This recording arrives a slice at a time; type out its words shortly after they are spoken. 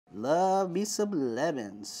Love me some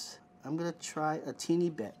lemons. I'm gonna try a teeny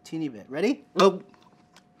bit. Ready? Oh.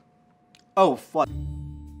 Oh, fuck.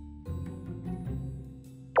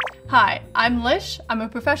 Hi, I'm Lish. I'm a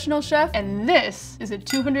professional chef, and this is a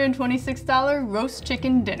 $226 roast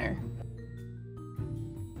chicken dinner.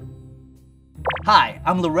 Hi,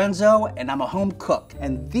 I'm Lorenzo, and I'm a home cook,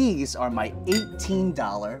 and these are my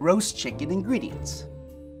 $18 roast chicken ingredients.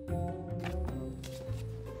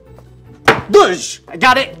 Bush! I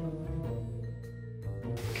got it!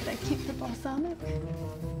 Could I keep the balsamic?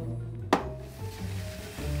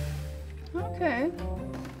 Okay.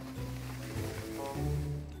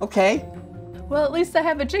 Okay. Well, at least I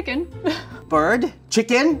have a chicken. Bird?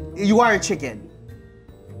 Chicken? You are a chicken.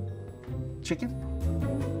 Chicken?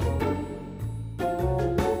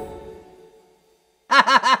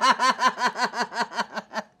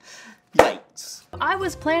 Yikes. I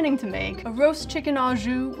was planning to make a roast chicken au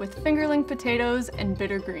jus with fingerling potatoes and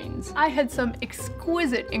bitter greens. I had some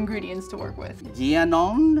exquisite ingredients to work with.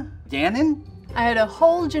 Gannon? I had a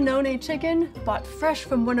whole Janone chicken bought fresh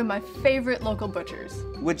from one of my favorite local butchers.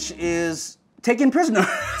 Which is taken prisoner.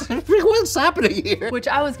 What's happening here? Which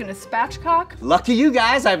I was gonna spatchcock. Lucky you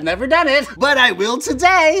guys, I've never done it, but I will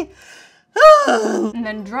today. And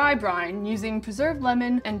then dry brine using preserved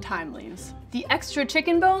lemon and thyme leaves. The extra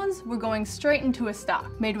chicken bones were going straight into a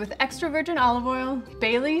stock made with extra virgin olive oil,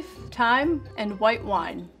 bay leaf, thyme, and white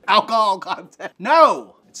wine. Alcohol content.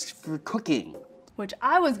 No, it's for cooking. Which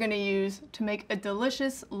I was gonna use to make a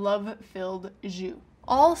delicious love-filled jus.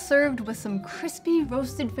 All served with some crispy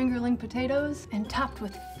roasted fingerling potatoes and topped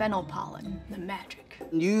with fennel pollen, the magic.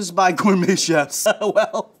 Used by gourmet chefs.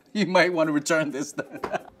 Well, you might want to return this then.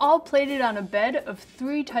 All plated on a bed of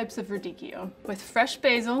 3 types of radicchio, with fresh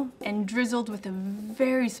basil and drizzled with a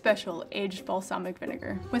very special aged balsamic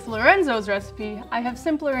vinegar. With Lorenzo's recipe, I have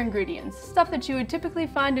simpler ingredients, stuff that you would typically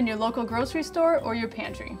find in your local grocery store or your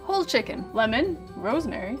pantry. Whole chicken, lemon,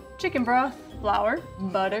 rosemary, chicken broth, flour,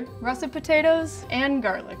 butter, russet potatoes, and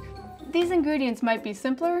garlic. These ingredients might be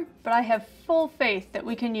simpler, but I have full faith that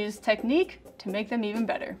we can use technique to make them even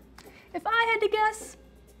better. If I had to guess,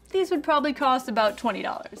 these would probably cost about $20.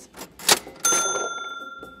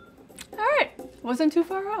 All right, wasn't too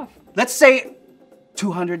far off. Let's say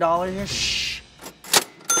 $200-ish.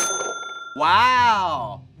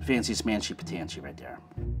 Wow. Fancy smanchy patancy right there.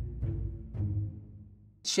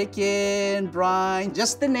 Chicken, brine,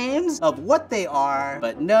 just the names of what they are,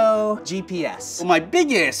 but no GPS. Well, my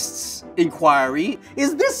biggest inquiry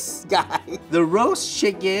is this guy. The roast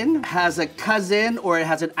chicken has a cousin, or it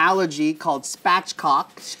has an allergy called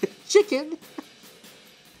spatchcock chicken.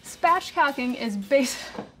 Spatchcocking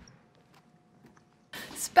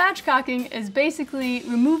is basically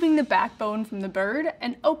removing the backbone from the bird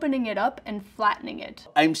and opening it up and flattening it.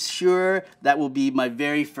 I'm sure that will be my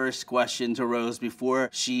very first question to Rose before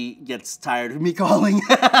she gets tired of me calling.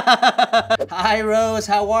 Hi Rose,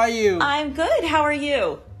 how are you? I'm good, how are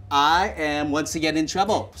you? I am once again in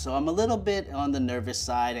trouble, so I'm a little bit on the nervous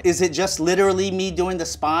side. Is it just literally me doing the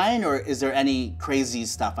spine, or is there any crazy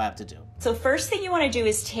stuff I have to do? So first thing you want to do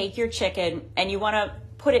is take your chicken and you want to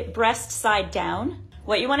put it breast side down.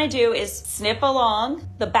 What you want to do is snip along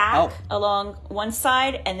the back along one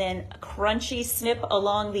side and then a crunchy snip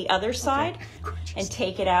along the other side and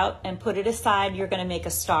take it out and put it aside. You're going to make a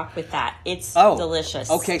stock with that. It's delicious.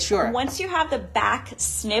 Okay, sure. Once you have the back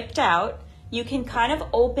snipped out, you can kind of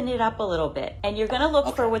open it up a little bit and you're going to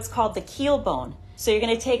look for what's called the keel bone. So you're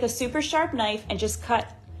going to take a super sharp knife and just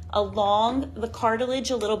cut along the cartilage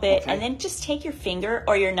a little bit and then just take your finger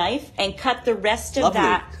or your knife and cut the rest of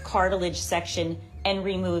that cartilage section and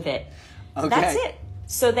remove it. That's it.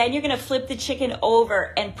 So then you're gonna flip the chicken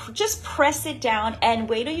over and just press it down and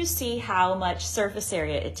wait till you see how much surface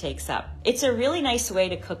area it takes up. It's a really nice way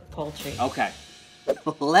to cook poultry. Okay.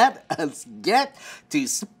 Let us get to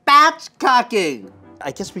spatchcocking.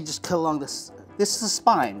 I guess we just cut along this. This is the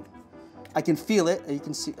spine. I can feel it. You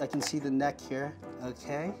can see. I can see the neck here.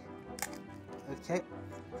 Okay. Okay.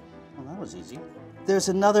 Well, that was easy. There's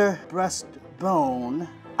another breast bone.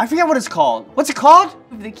 I forget what it's called. What's it called?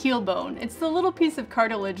 The keel bone. It's the little piece of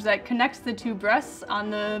cartilage that connects the 2 breasts on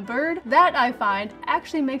the bird. That, I find,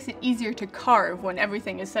 actually makes it easier to carve when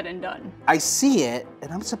everything is said and done. I see it,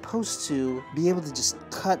 and I'm supposed to be able to just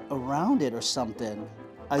cut around it or something.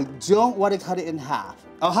 I don't want to cut it in half.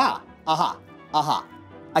 Aha, aha, aha.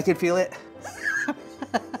 I can feel it.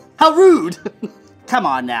 How rude. Come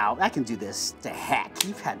on now, I can do this. The heck,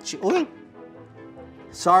 you've had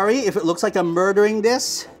Sorry if it looks like I'm murdering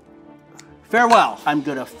this. Farewell. I'm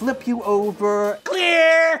gonna flip you over.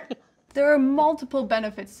 Clear! There are multiple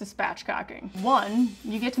benefits to spatchcocking. 1,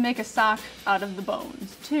 you get to make a sock out of the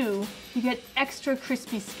bones. 2, you get extra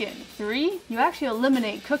crispy skin. 3, you actually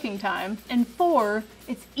eliminate cooking time. And 4,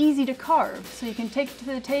 it's easy to carve, so you can take it to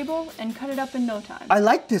the table and cut it up in no time. I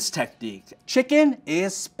like this technique. Chicken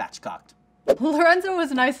is spatchcocked. Lorenzo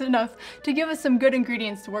was nice enough to give us some good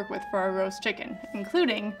ingredients to work with for our roast chicken,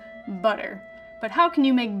 including butter. But how can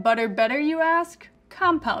you make butter better, you ask?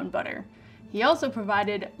 Compound butter. He also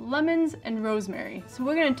provided lemons and rosemary. So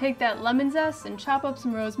we're gonna take that lemon zest and chop up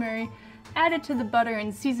some rosemary, add it to the butter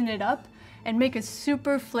and season it up, and make a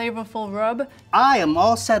super flavorful rub. I am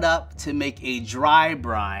all set up to make a dry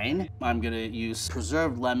brine. I'm gonna use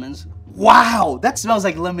preserved lemons. Wow, that smells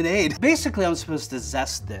like lemonade. Basically, I'm supposed to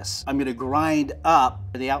zest this. I'm gonna grind up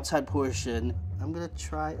the outside portion. I'm gonna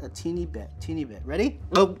try a teeny bit. Ready?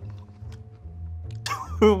 Oh.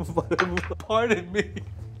 Pardon me.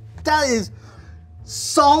 That is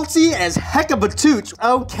salty as heck of a tooch.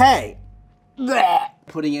 Okay. Blech.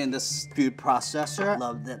 Putting in this food processor.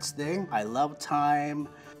 Love this thing. I love thyme.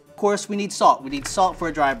 Of course, we need salt. We need salt for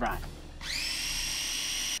a dry brine.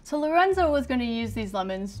 So Lorenzo was gonna use these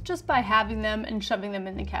lemons just by having them and shoving them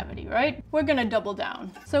in the cavity, right? We're gonna double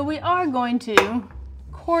down. So we are going to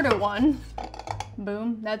quarter one.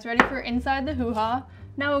 Boom, that's ready for inside the hoo-ha.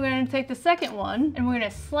 Now we're gonna take the second one and we're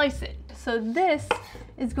gonna slice it. So this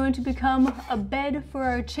is going to become a bed for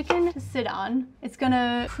our chicken to sit on. It's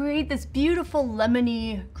gonna create this beautiful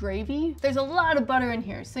lemony gravy. There's a lot of butter in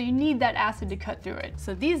here, so you need that acid to cut through it.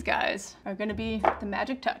 So these guys are gonna be the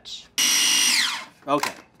magic touch.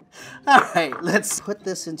 Okay. All right, let's put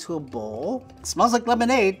this into a bowl. It smells like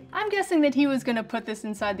lemonade. I'm guessing that he was gonna put this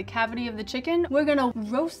inside the cavity of the chicken. We're gonna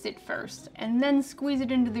roast it first and then squeeze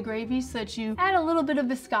it into the gravy so that you add a little bit of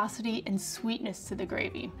viscosity and sweetness to the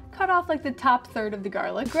gravy. Cut off like the top third of the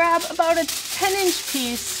garlic. Grab about a 10-inch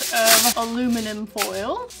piece of aluminum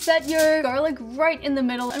foil. Set your garlic right in the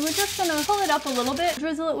middle and we're just gonna pull it up a little bit.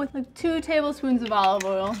 Drizzle it with like 2 tablespoons of olive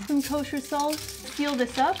oil. Some kosher salt. Seal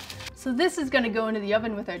this up. So this is gonna go into the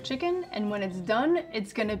oven with our chicken, and when it's done,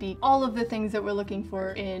 it's gonna be all of the things that we're looking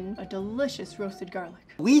for in a delicious roasted garlic.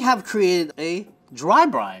 We have created a dry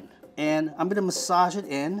brine, and I'm gonna massage it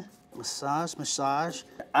in. Massage.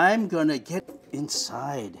 I'm gonna get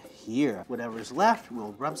inside here. Whatever's left,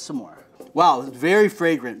 we'll rub some more. Wow, it's very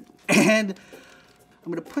fragrant. And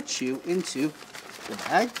I'm gonna put you into the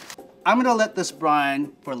bag. I'm gonna let this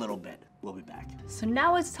brine for a little bit. We'll be back. So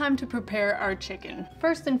now it's time to prepare our chicken.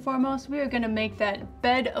 First and foremost, we are gonna make that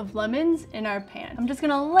bed of lemons in our pan. I'm just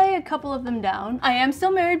gonna lay a couple of them down. I am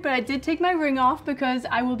still married, but I did take my ring off because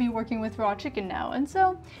I will be working with raw chicken now. And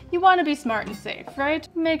so you wanna be smart and safe, right?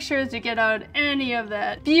 Make sure to get out any of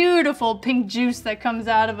that beautiful pink juice that comes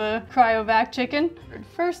out of a cryovac chicken.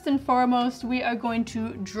 First and foremost, we are going to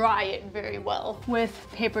dry it very well with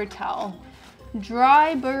paper towel.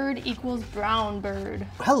 Dry bird equals brown bird.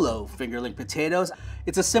 Hello, fingerling potatoes.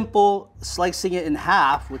 It's a simple slicing it in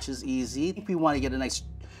half, which is easy. If we want to get a nice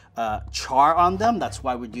char on them, that's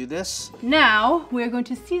why we do this. Now, we're going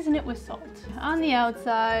to season it with salt. On the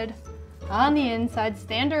outside, on the inside,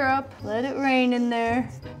 stand her up, let it rain in there.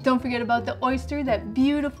 Don't forget about the oyster, that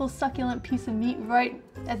beautiful succulent piece of meat right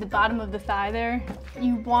at the bottom of the thigh there.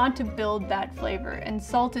 You want to build that flavor, and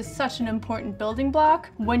salt is such an important building block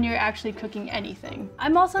when you're actually cooking anything.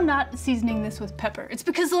 I'm also not seasoning this with pepper. It's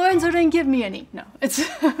because Lorenzo didn't give me any. No,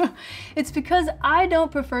 it's because I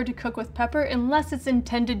don't prefer to cook with pepper unless it's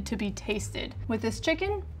intended to be tasted. With this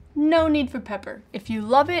chicken, no need for pepper. If you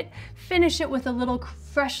love it, finish it with a little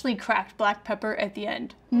freshly cracked black pepper at the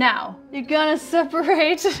end. Now, you're gonna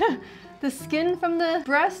separate the skin from the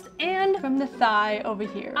breast and from the thigh over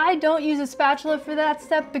here. I don't use a spatula for that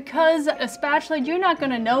step because a spatula, you're not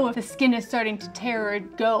gonna know if the skin is starting to tear or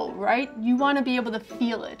go, right? You wanna be able to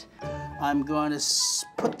feel it. I'm going to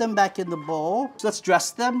put them back in the bowl. So let's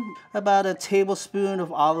dress them. About a tablespoon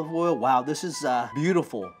of olive oil. Wow, this is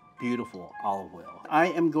beautiful, beautiful olive oil. I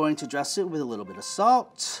am going to dress it with a little bit of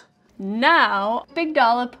salt. Now, big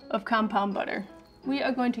dollop of compound butter. We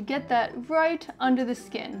are going to get that right under the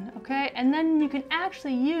skin, okay? And then you can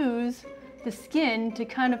actually use the skin to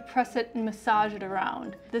kind of press it and massage it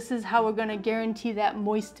around. This is how we're gonna guarantee that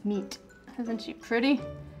moist meat. Isn't she pretty?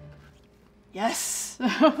 Yes.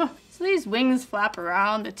 So these wings flap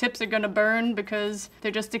around, the tips are gonna burn because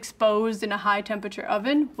they're just exposed in a high temperature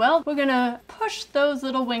oven. Well, we're gonna push those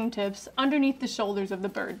little wingtips underneath the shoulders of the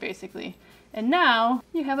bird, basically. And now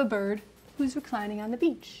you have a bird who's reclining on the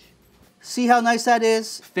beach. See how nice that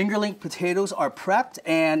is? Fingerling potatoes are prepped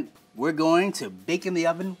and we're going to bake in the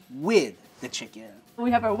oven with the chicken.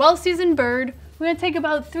 We have our well-seasoned bird. We're gonna take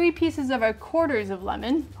about 3 pieces of our quarters of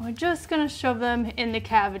lemon. We're just gonna shove them in the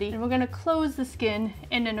cavity and we're gonna close the skin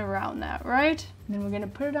in and around that, right? And then we're gonna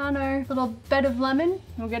put it on our little bed of lemon and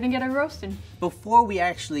we're gonna get it roasted. Before we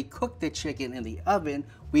actually cook the chicken in the oven,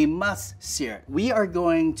 we must sear it. We are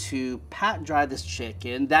going to pat dry this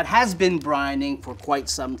chicken that has been brining for quite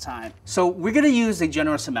some time. So we're gonna use a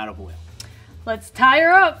generous amount of oil. Let's tie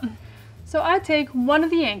her up. So I take one of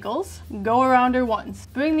the ankles, go around her once,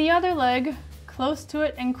 bring the other leg close to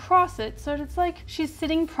it and cross it so that it's like she's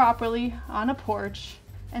sitting properly on a porch,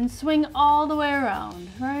 and swing all the way around,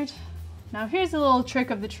 right? Now here's a little trick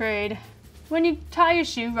of the trade. When you tie your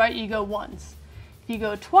shoe, right, you go once. If you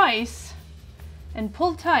go twice and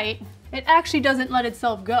pull tight, it actually doesn't let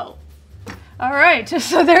itself go. All right,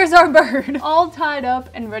 so there's our bird, all tied up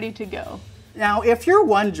and ready to go. Now, if you're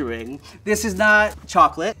wondering, this is not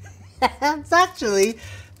chocolate. It's actually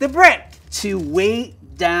the brick to weight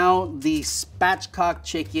down the spatchcock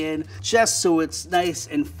chicken just so it's nice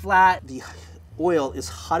and flat. The oil is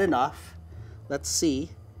hot enough. Let's see.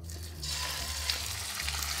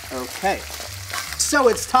 Okay, so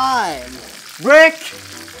it's time. Brick!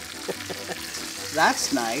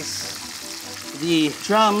 That's nice. The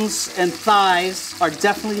drums and thighs are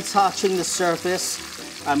definitely touching the surface.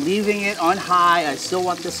 I'm leaving it on high. I still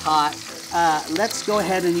want this hot. Let's go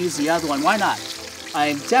ahead and use the other one. Why not?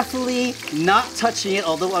 I'm definitely not touching it,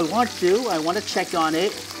 although I want to. I want to check on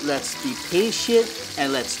it. Let's be patient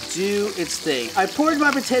and let's do its thing. I poured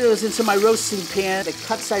my potatoes into my roasting pan. It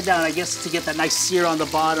cut side down, I guess, to get that nice sear on the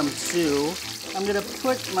bottom too. I'm gonna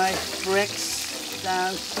put my bricks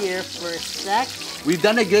down here for a sec. We've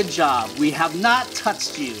done a good job. We have not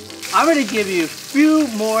touched you. I'm gonna give you a few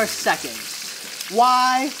more seconds.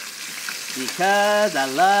 Why? Because I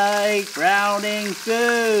like browning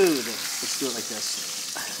food. Let's do it like this.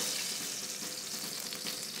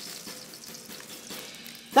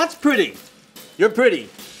 That's pretty. You're pretty.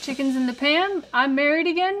 Chicken's in the pan. I'm married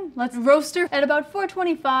again. Let's roast her at about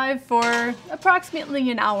 425 for approximately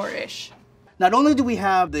an hour-ish. Not only do we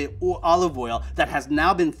have the olive oil that has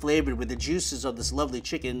now been flavored with the juices of this lovely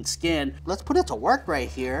chicken skin, let's put it to work right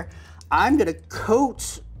here. I'm gonna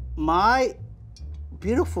coat my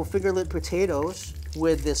beautiful finger-lit potatoes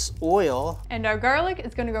with this oil. And our garlic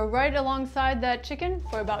is gonna go right alongside that chicken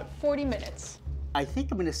for about 40 minutes. I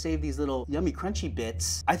think I'm gonna save these little yummy crunchy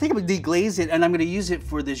bits. I think I'm gonna deglaze it and I'm gonna use it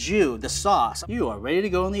for the jus, the sauce. You are ready to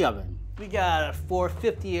go in the oven. We got a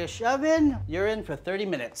 450-ish oven. You're in for 30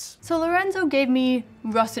 minutes. So Lorenzo gave me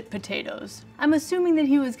russet potatoes. I'm assuming that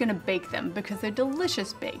he was gonna bake them because they're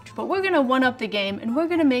delicious baked. But we're gonna one up the game and we're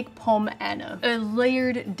gonna make pomme anna, a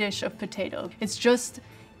layered dish of potato. It's just,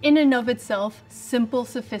 in and of itself, simple,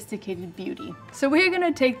 sophisticated beauty. So we are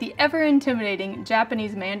gonna take the ever-intimidating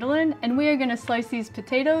Japanese mandolin and we are gonna slice these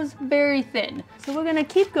potatoes very thin. So we're gonna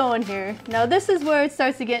keep going here. Now this is where it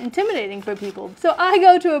starts to get intimidating for people. So I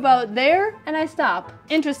go to about there and I stop.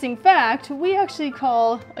 Interesting fact, we actually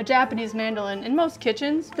call a Japanese mandolin in most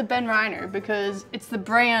kitchens the Ben Reiner because it's the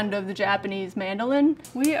brand of the Japanese mandolin.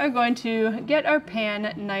 We are going to get our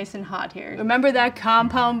pan nice and hot here. Remember that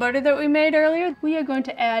compound butter that we made earlier? We are going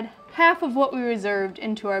to add half of what we reserved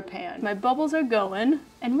into our pan. My bubbles are going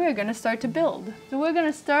and we're gonna start to build. So we're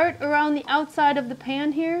gonna start around the outside of the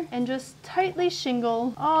pan here and just tightly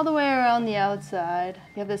shingle all the way around the outside.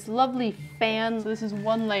 You have this lovely fan. So this is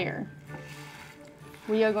one layer.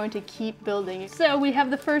 We are going to keep building. So we have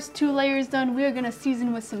the first 2 layers done. We are gonna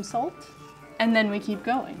season with some salt and then we keep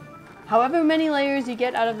going. However many layers you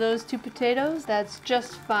get out of those 2 potatoes, that's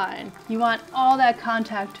just fine. You want all that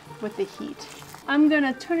contact with the heat. I'm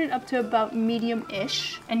gonna turn it up to about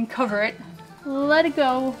medium-ish and cover it. Let it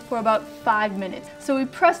go for about 5 minutes. So we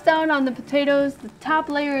press down on the potatoes, the top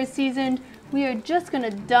layer is seasoned. We are just gonna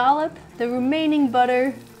dollop the remaining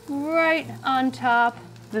butter right on top.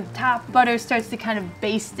 The top butter starts to kind of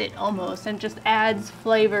baste it almost and just adds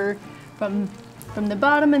flavor from the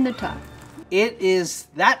bottom and the top. It is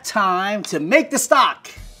that time to make the stock.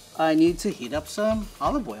 I need to heat up some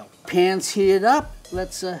olive oil. Pan's heated up.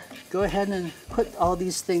 Let's go ahead and put all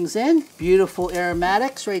these things in. Beautiful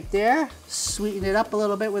aromatics right there. Sweeten it up a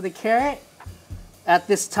little bit with a carrot. At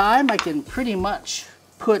this time, I can pretty much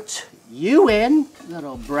put you in.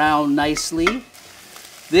 That'll brown nicely.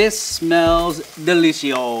 This smells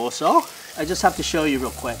delicioso. I just have to show you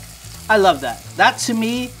real quick. I love that. That to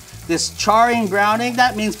me, this charring browning,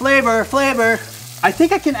 that means flavor, flavor. I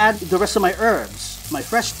think I can add the rest of my herbs. My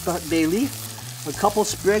fresh bay leaf, a couple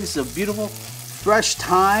sprigs of beautiful fresh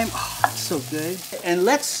thyme. Oh, that's so good. And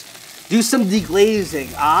let's do some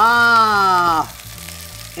deglazing.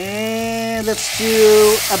 And let's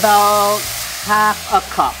do about half a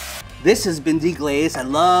cup. This has been deglazed. I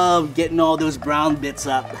love getting all those brown bits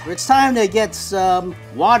up. It's time to get some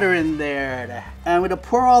water in there. And I'm gonna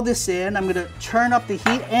pour all this in. I'm gonna turn up the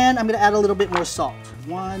heat and I'm gonna add a little bit more salt.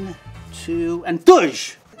 1, 2, and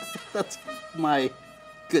tush! That's my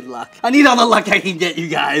good luck. I need all the luck I can get, you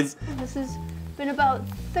guys. This has been about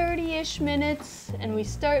 30-ish minutes, and we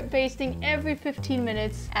start basting every 15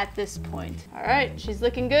 minutes at this point. All right, she's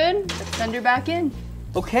looking good. Let's send her back in.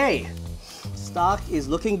 Okay. Stock is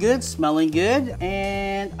looking good, smelling good,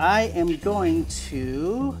 and I am going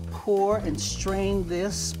to pour and strain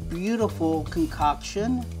this beautiful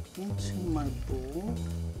concoction into my bowl.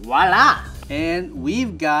 Voila! And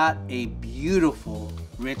we've got a beautiful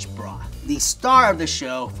rich broth. The star of the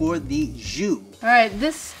show for the jus. All right,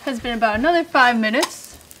 this has been about another 5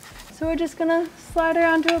 minutes, so we're just gonna slide her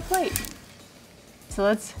onto a plate. So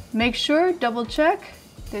let's make sure, double check.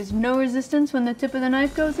 There's no resistance when the tip of the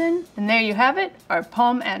knife goes in. And there you have it, our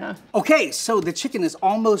Palm Anna. Okay, so the chicken is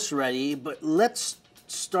almost ready, but let's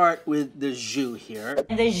start with the jus here.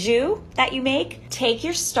 The jus that you make, take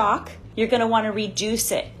your stock. You're gonna wanna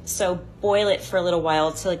reduce it. So boil it for a little while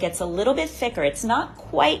until it gets a little bit thicker. It's not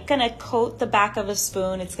quite gonna coat the back of a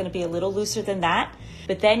spoon. It's gonna be a little looser than that.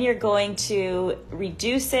 But then you're going to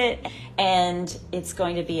reduce it and it's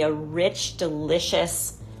going to be a rich,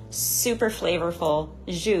 delicious, super flavorful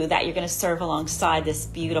jus that you're gonna serve alongside this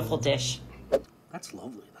beautiful dish. That's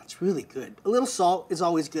lovely, that's really good. A little salt is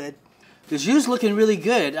always good. The jus is looking really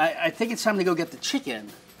good. I think it's time to go get the chicken.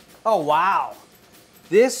 Oh, wow.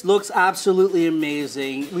 This looks absolutely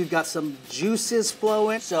amazing. We've got some juices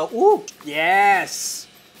flowing. So, ooh, yes.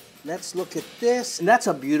 Let's look at this. And that's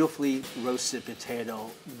a beautifully roasted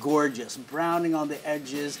potato. Gorgeous, browning on the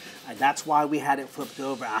edges. And that's why we had it flipped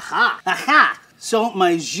over. Aha, aha. So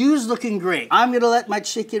my jus looking great. I'm gonna let my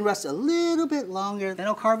chicken rest a little bit longer, then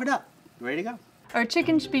I'll carve it up. Ready to go. Our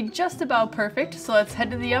chicken should be just about perfect, so let's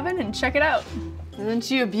head to the oven and check it out. Isn't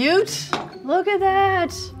she a beaut? Look at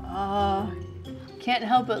that. Can't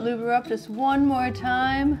help but lube her up just one more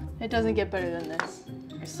time. It doesn't get better than this.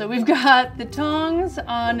 So we've got the tongs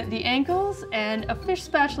on the ankles and a fish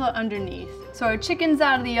spatula underneath. So our chicken's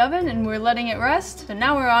out of the oven and we're letting it rest. So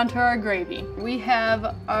now we're on to our gravy. We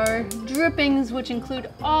have our drippings, which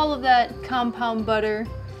include all of that compound butter,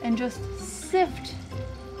 and just sift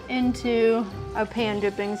into our pan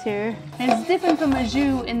drippings here. And it's different from a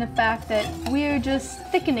jus in the fact that we're just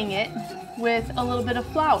thickening it with a little bit of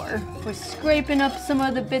flour. We're scraping up some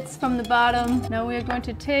of the bits from the bottom. Now we are going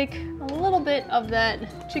to take a little bit of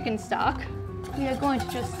that chicken stock. We are going to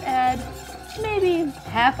just add maybe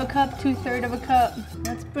half a cup, 2/3 of a cup.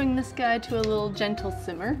 Let's bring this guy to a little gentle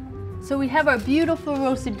simmer. So we have our beautiful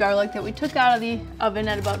roasted garlic that we took out of the oven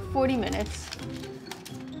at about 40 minutes.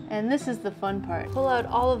 And this is the fun part. Pull out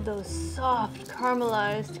all of those soft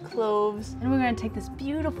caramelized cloves. And we're gonna take this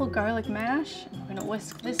beautiful garlic mash and we're gonna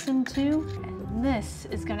whisk this into, and this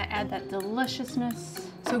is gonna add that deliciousness.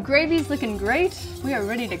 So gravy's looking great. We are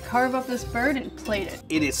ready to carve up this bird and plate it.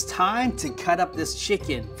 It is time to cut up this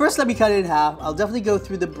chicken. First, let me cut it in half. I'll definitely go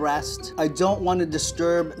through the breast. I don't want to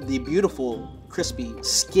disturb the beautiful crispy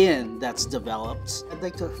skin that's developed. I'd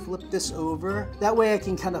like to flip this over. That way I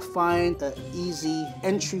can kind of find an easy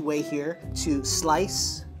entryway here to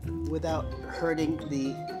slice without hurting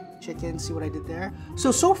the chicken. See what I did there?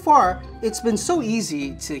 So far, it's been so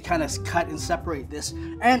easy to kind of cut and separate this.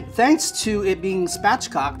 And thanks to it being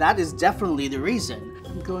spatchcock, that is definitely the reason.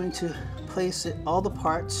 I'm going to place it, all the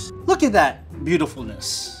parts. Look at that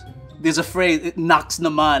beautifulness. There's a phrase, it knocks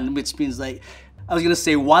naman, which means like, I was gonna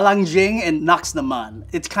say walang jing and knocks naman.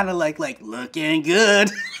 It's kind of like looking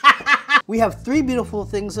good. We have 3 beautiful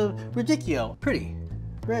things of radicchio. Pretty,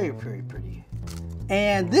 very, very pretty.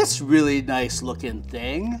 And this really nice looking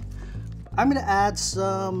thing, I'm gonna add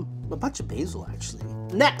a bunch of basil actually.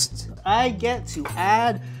 Next, I get to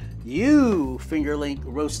add fingerling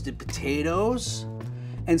roasted potatoes.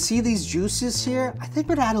 And see these juices here? I think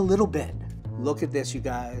we're gonna add a little bit. Look at this, you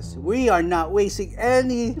guys. We are not wasting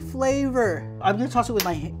any flavor. I'm gonna toss it with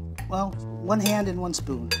my, well, one hand and 1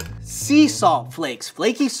 spoon. Sea salt flakes,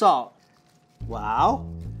 flaky salt. Wow.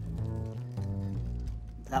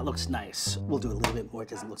 That looks nice. We'll do a little bit more, it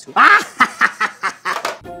doesn't look too.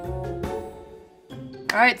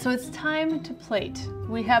 All right, so it's time to plate.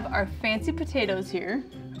 We have our fancy potatoes here,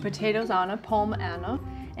 potatoes on a Palm Anna,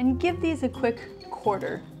 and give these a quick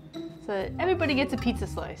quarter so that everybody gets a pizza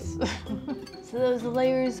slice. So those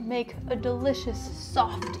layers make a delicious,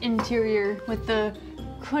 soft interior with the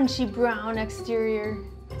crunchy brown exterior.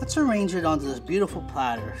 Let's arrange it onto this beautiful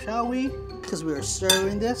platter, shall we? Because we are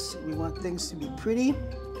serving this, we want things to be pretty.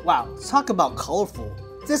 Wow, talk about colorful.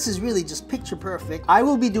 This is really just picture perfect. I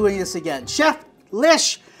will be doing this again. Chef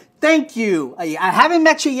Lish, thank you. I haven't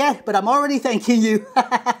met you yet, but I'm already thanking you. All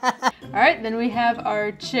right, then we have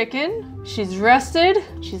our chicken. She's rested,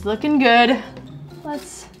 she's looking good.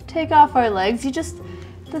 Let's take off our legs.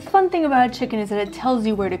 The fun thing about chicken is that it tells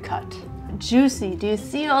you where to cut. Juicy, do you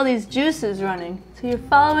see all these juices running? So you're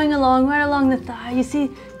following along, right along the thigh. You see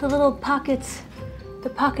the little pockets, the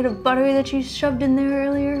pocket of butter that you shoved in there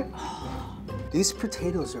earlier? Oh. These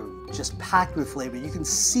potatoes are just packed with flavor. You can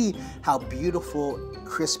see how beautiful,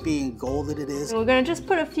 crispy, and golden it is. And we're gonna just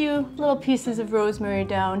put a few little pieces of rosemary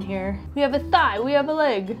down here. We have a thigh, we have a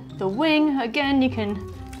leg. The wing, again, you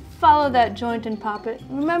can follow that joint and pop it.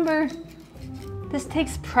 Remember, this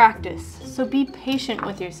takes practice, so be patient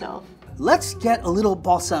with yourself. Let's get a little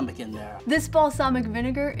balsamic in there. This balsamic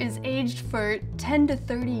vinegar is aged for 10 to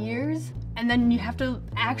 30 years, and then you have to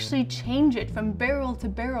actually change it from barrel to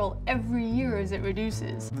barrel every year as it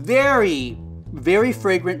reduces. Very, very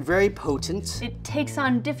fragrant, very potent. It takes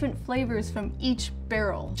on different flavors from each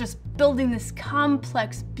barrel, just building this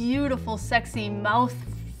complex, beautiful, sexy,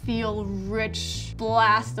 mouth-feel rich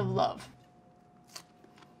blast of love.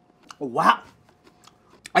 Wow.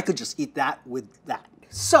 I could just eat that with that.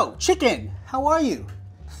 So, chicken, how are you?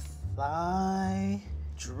 Thigh,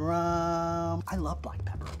 drum. I love black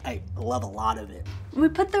pepper. I love a lot of it. We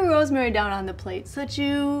put the rosemary down on the plate so that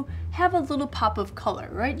you have a little pop of color,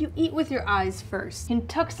 right? You eat with your eyes first. You can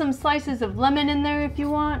tuck some slices of lemon in there if you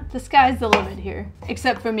want. The sky's the limit here.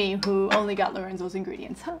 Except for me, who only got Lorenzo's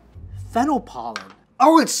ingredients. Fennel pollen.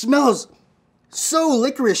 Oh, it smells so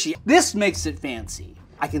licoricey. This makes it fancy.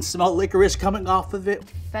 I can smell licorice coming off of it.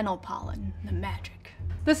 Fennel pollen, the magic.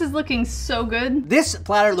 This is looking so good. This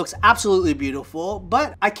platter looks absolutely beautiful,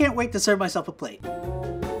 but I can't wait to serve myself a plate.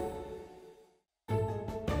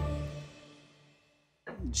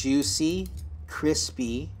 Juicy,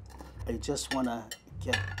 crispy. I just want to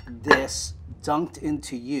get this dunked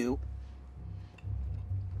into you.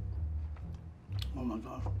 Oh my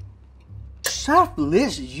God. Chef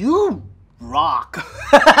Lish, you rock.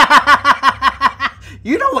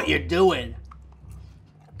 You know what you're doing.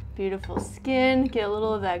 Beautiful skin, get a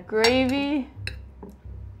little of that gravy.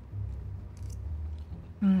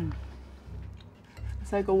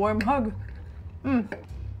 It's like a warm hug.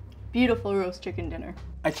 Beautiful roast chicken dinner.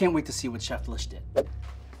 I can't wait to see what Chef Lish did.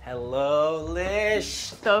 Hello, Lish.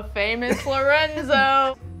 The famous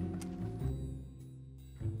Lorenzo.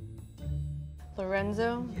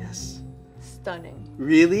 Lorenzo? Yes. Stunning.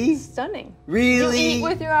 Really? Stunning. Really? You eat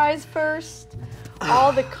with your eyes first.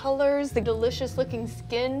 All the colors, the delicious looking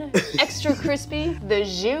skin, extra crispy, the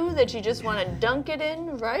jus that you just want to dunk it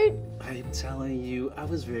in, right? I'm telling you, I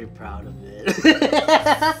was very proud of it.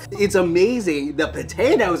 It's amazing. The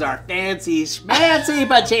potatoes are fancy, schmancy,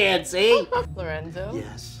 pachancy. Lorenzo?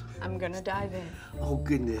 Yes. I'm gonna dive in. Oh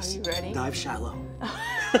goodness. Are you ready? Dive shallow.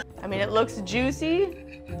 I mean, it looks juicy.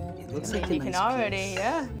 It looks like a You nice can already, piece.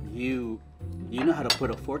 yeah. You know how to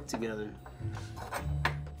put a fork together.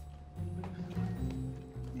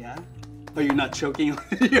 Yeah? Oh, you're not choking on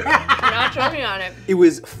it? I'm not choking on it. It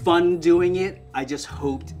was fun doing it. I just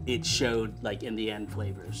hoped it showed, like, in the end,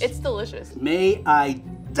 flavors. It's delicious. May I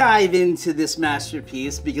dive into this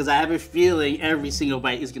masterpiece because I have a feeling every single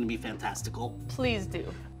bite is going to be fantastical. Please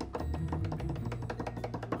do.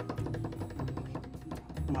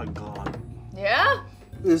 Oh my God. Yeah?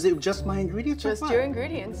 Is it just my ingredients? Just your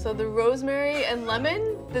ingredients. So the rosemary and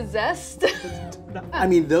lemon, the zest. I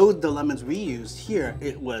mean, the lemons we used here,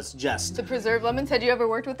 it was just... The preserved lemons, had you ever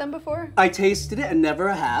worked with them before? I tasted it and never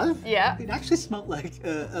have. Yeah. It actually smelled like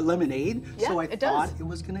a lemonade, Yeah, so I it thought does. it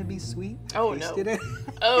was gonna be sweet. Oh, Tasted no. It.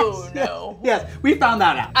 Oh, no. Yes, we found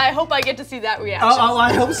that out. I hope I get to see that reaction. Oh,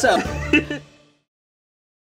 I hope so.